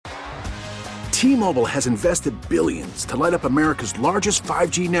T-Mobile has invested billions to light up America's largest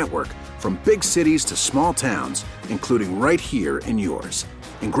 5G network, from big cities to small towns, including right here in yours.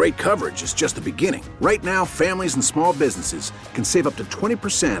 And great coverage is just the beginning. Right now, families and small businesses can save up to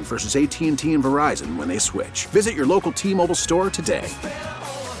 20% versus AT&T and Verizon when they switch. Visit your local T-Mobile store today.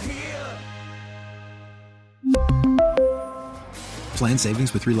 Plan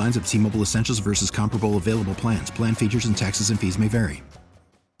savings with 3 lines of T-Mobile Essentials versus comparable available plans. Plan features and taxes and fees may vary.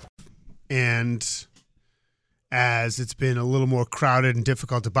 And as it's been a little more crowded and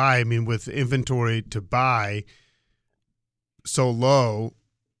difficult to buy, I mean, with inventory to buy so low,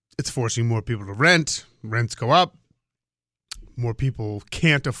 it's forcing more people to rent. Rents go up. More people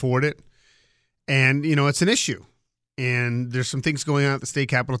can't afford it. And, you know, it's an issue. And there's some things going on at the state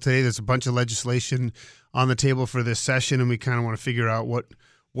capitol today. There's a bunch of legislation on the table for this session, and we kind of want to figure out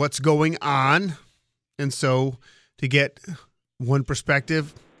what's going on. And so to get one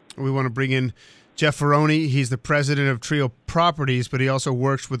perspective, we want to bring in Jeff Ferroni. He's the president of Trio Properties, but he also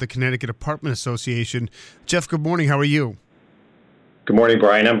works with the Connecticut Apartment Association. Jeff, good morning. How are you? Good morning,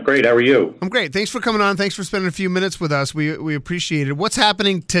 Brian. I'm great. How are you? I'm great. Thanks for coming on. Thanks for spending a few minutes with us. We appreciate it. What's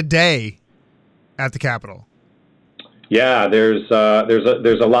happening today at the Capitol? Yeah, there's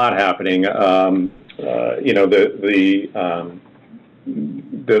a lot happening. You know,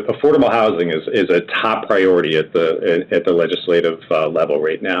 the affordable housing is a top priority at the legislative level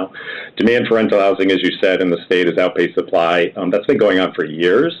right now. Demand for rental housing, as you said, in the state has outpaced supply. That's been going on for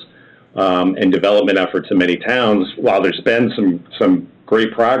years. And development efforts in many towns, while there's been some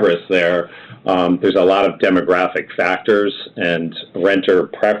great progress there, there's a lot of demographic factors and renter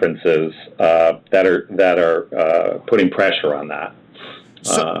preferences that are putting pressure on that.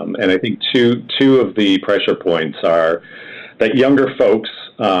 And I think two of the pressure points are that younger folks,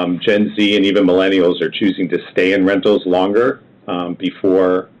 Gen Z and even millennials, are choosing to stay in rentals longer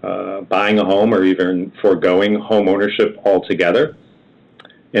before buying a home or even foregoing home ownership altogether.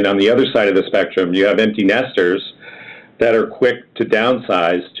 And on the other side of the spectrum, you have empty nesters that are quick to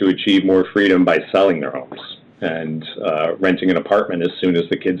downsize to achieve more freedom by selling their homes and renting an apartment as soon as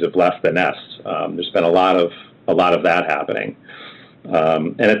the kids have left the nest. There's been a lot of that happening.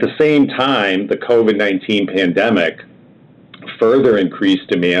 And at the same time, the COVID-19 pandemic further increased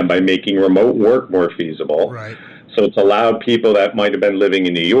demand by making remote work more feasible. Right. So it's allowed people that might have been living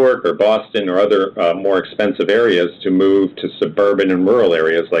in New York or Boston or other more expensive areas to move to suburban and rural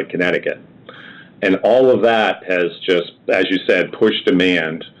areas like Connecticut. And all of that has just, as you said, pushed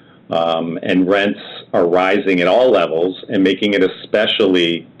demand, and rents are rising at all levels and making it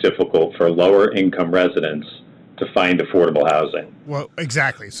especially difficult for lower income residents to find affordable housing. Well,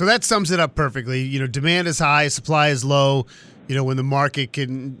 exactly. So that sums it up perfectly. You know, demand is high, supply is low. You know, when the market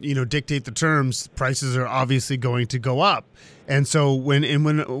can, dictate the terms, prices are obviously going to go up. And so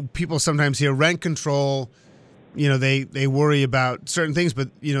when people sometimes hear rent control, they worry about certain things, but,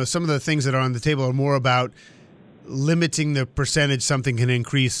 some of the things that are on the table are more about limiting the percentage something can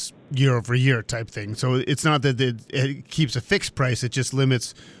increase year over year type thing. So it's not that it keeps a fixed price, it just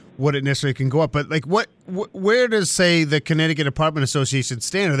limits what it necessarily can go up. But like where does, say, the Connecticut Apartment Association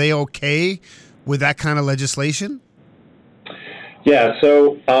stand? Are they okay with that kind of legislation? Yeah,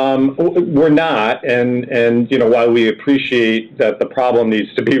 so we're not, and while we appreciate that the problem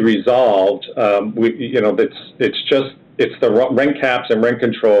needs to be resolved, it's the rent caps and rent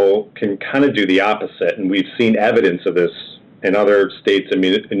control can kind of do the opposite, and we've seen evidence of this in other states and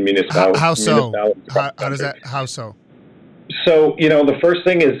municipalities. How so? How so? So the first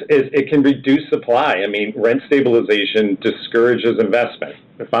thing is it can reduce supply. I mean, rent stabilization discourages investment.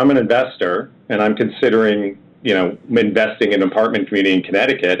 If I'm an investor and I'm considering investing in an apartment community in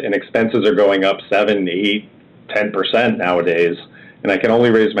Connecticut, and expenses are going up 7, 8, 10% nowadays, and I can only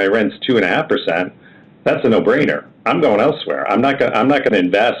raise my rents 2.5%, that's a no-brainer. I'm going elsewhere. I'm not going to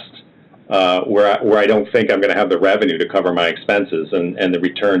invest where I don't think I'm going to have the revenue to cover my expenses, and the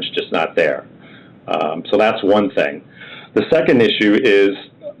return's just not there. So that's one thing. The second issue is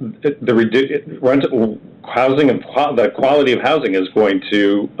rental housing, the quality of housing is going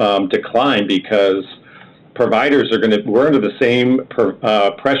to decline because providers we're under the same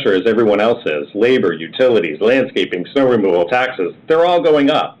pressure as everyone else is. Labor, utilities, landscaping, snow removal, taxes, they're all going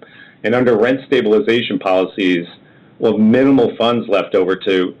up. And under rent stabilization policies, we'll have minimal funds left over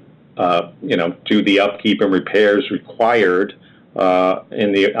to, do the upkeep and repairs required on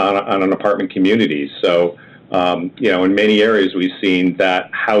an apartment community. So, in many areas we've seen that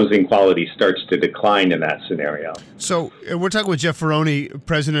housing quality starts to decline in that scenario. So we're talking with Jeff Ferroni,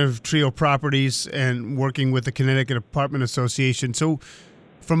 president of Trio Properties and working with the Connecticut Apartment Association. So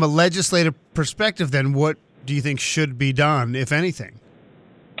from a legislative perspective, then, what do you think should be done, if anything?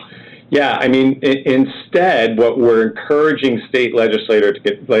 Yeah, I mean, instead, what we're encouraging state legislators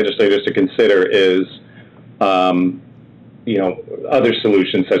to consider is, other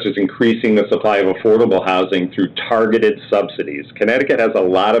solutions such as increasing the supply of affordable housing through targeted subsidies. Connecticut has a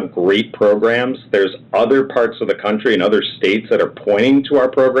lot of great programs. There's other parts of the country and other states that are pointing to our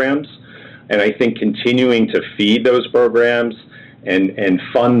programs, and I think continuing to feed those programs and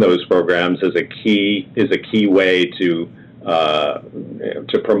fund those programs is a key way to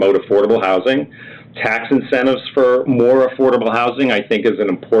promote affordable housing. Tax incentives for more affordable housing, I think, is an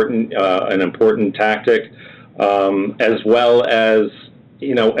important tactic, as well as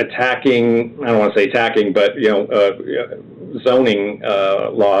attacking. I don't want to say attacking, but zoning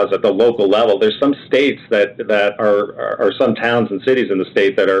laws at the local level. There's some states that are some towns and cities in the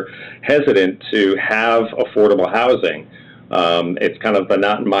state that are hesitant to have affordable housing. It's kind of the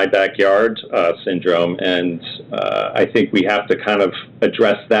not in my backyard syndrome, and I think we have to kind of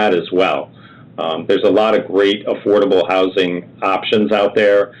address that as well. There's a lot of great affordable housing options out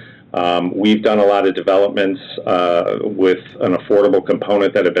there. We've done a lot of developments with an affordable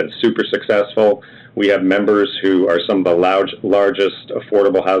component that have been super successful. We have members who are some of the largest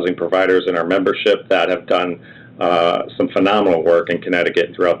affordable housing providers in our membership that have done some phenomenal work in Connecticut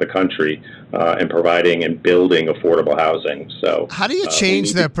and throughout the country in providing and building affordable housing. So, how do you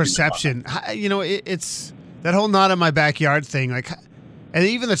change the perception? It's that whole "not in my backyard" thing, and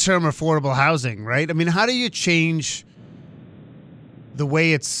even the term affordable housing, right? I mean, how do you change the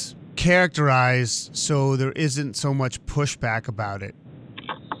way it's characterized so there isn't so much pushback about it?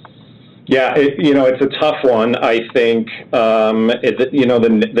 Yeah, it's a tough one. I think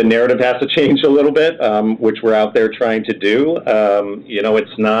the narrative has to change a little bit, which we're out there trying to do.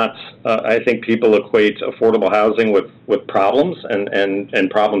 It's not. I think people equate affordable housing with problems and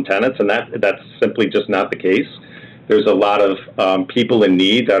problem tenants, and that's simply just not the case. There's a lot of people in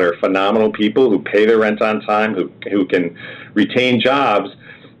need that are phenomenal people who pay their rent on time, who can retain jobs,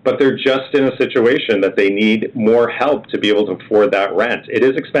 but they're just in a situation that they need more help to be able to afford that rent. It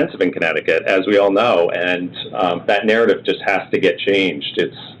is expensive in Connecticut, as we all know, and that narrative just has to get changed.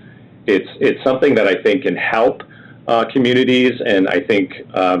 It's something that I think can help communities, and I think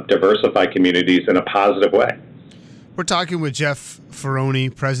diversify communities in a positive way. We're talking with Jeff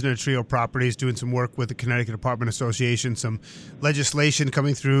Ferroni, president of Trio Properties, doing some work with the Connecticut Apartment Association, some legislation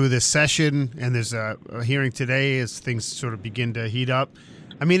coming through this session, and there's a hearing today as things sort of begin to heat up.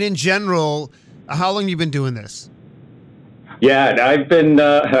 I mean, in general, how long have you been doing this? Yeah, I've been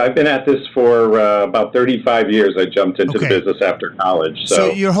at this for about 35 years. I jumped into the business after college.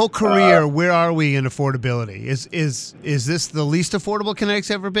 So your whole career, where are we in affordability? Is this the least affordable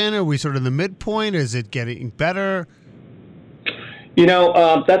Connecticut's ever been? Are we sort of in the midpoint? Is it getting better?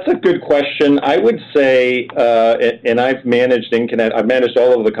 That's a good question. I would say, and I've managed in Connecticut. I've managed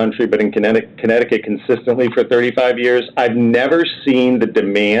all over the country, but in Connecticut consistently for 35 years. I've never seen the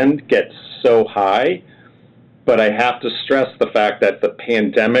demand get so high. But I have to stress the fact that the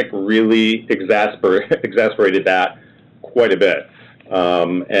pandemic really exasperated that quite a bit.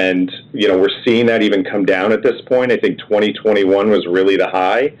 And we're seeing that even come down at this point. I think 2021 was really the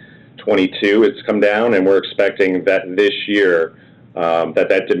high. 22, it's come down, and we're expecting that this year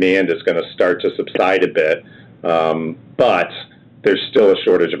that demand is going to start to subside a bit. But there's still a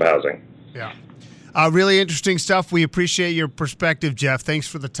shortage of housing. Yeah. Really interesting stuff. We appreciate your perspective, Jeff. Thanks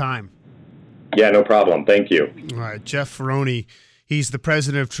for the time. Yeah, no problem. Thank you. All right. Jeff Ferroni, he's the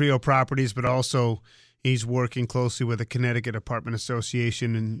president of Trio Properties, but also he's working closely with the Connecticut Apartment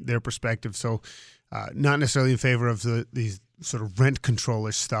Association and their perspective. So not necessarily in favor of these sort of rent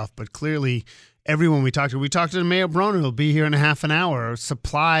controller stuff, but clearly everyone we talked to Mayor Bronin, who'll be here in a half an hour.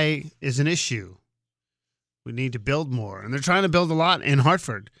 Supply is an issue. We need to build more. And they're trying to build a lot in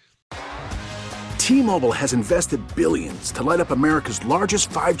Hartford. T-Mobile has invested billions to light up America's largest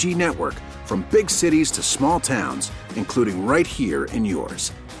 5G network, from big cities to small towns, including right here in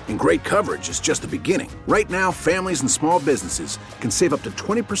yours. And great coverage is just the beginning. Right now, families and small businesses can save up to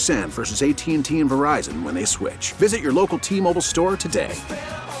 20% versus AT&T and Verizon when they switch. Visit your local T-Mobile store today.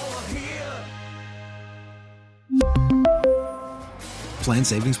 Plan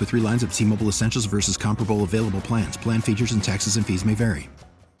savings with 3 lines of T-Mobile Essentials versus comparable available plans. Plan features and taxes and fees may vary.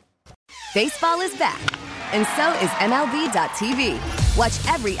 Baseball is back, and so is MLB.tv.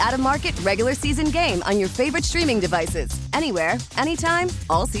 Watch every out-of-market regular season game on your favorite streaming devices, anywhere, anytime,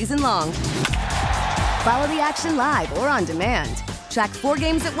 all season long. Follow the action live or on demand. Track 4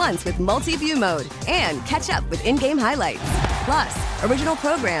 games at once with multi-view mode and catch up with in-game highlights. Plus, original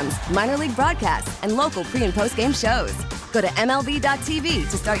programs, minor league broadcasts, and local pre- and post-game shows. Go to MLB.tv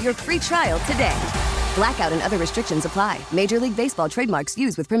to start your free trial today. Blackout and other restrictions apply. Major League Baseball trademarks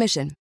used with permission.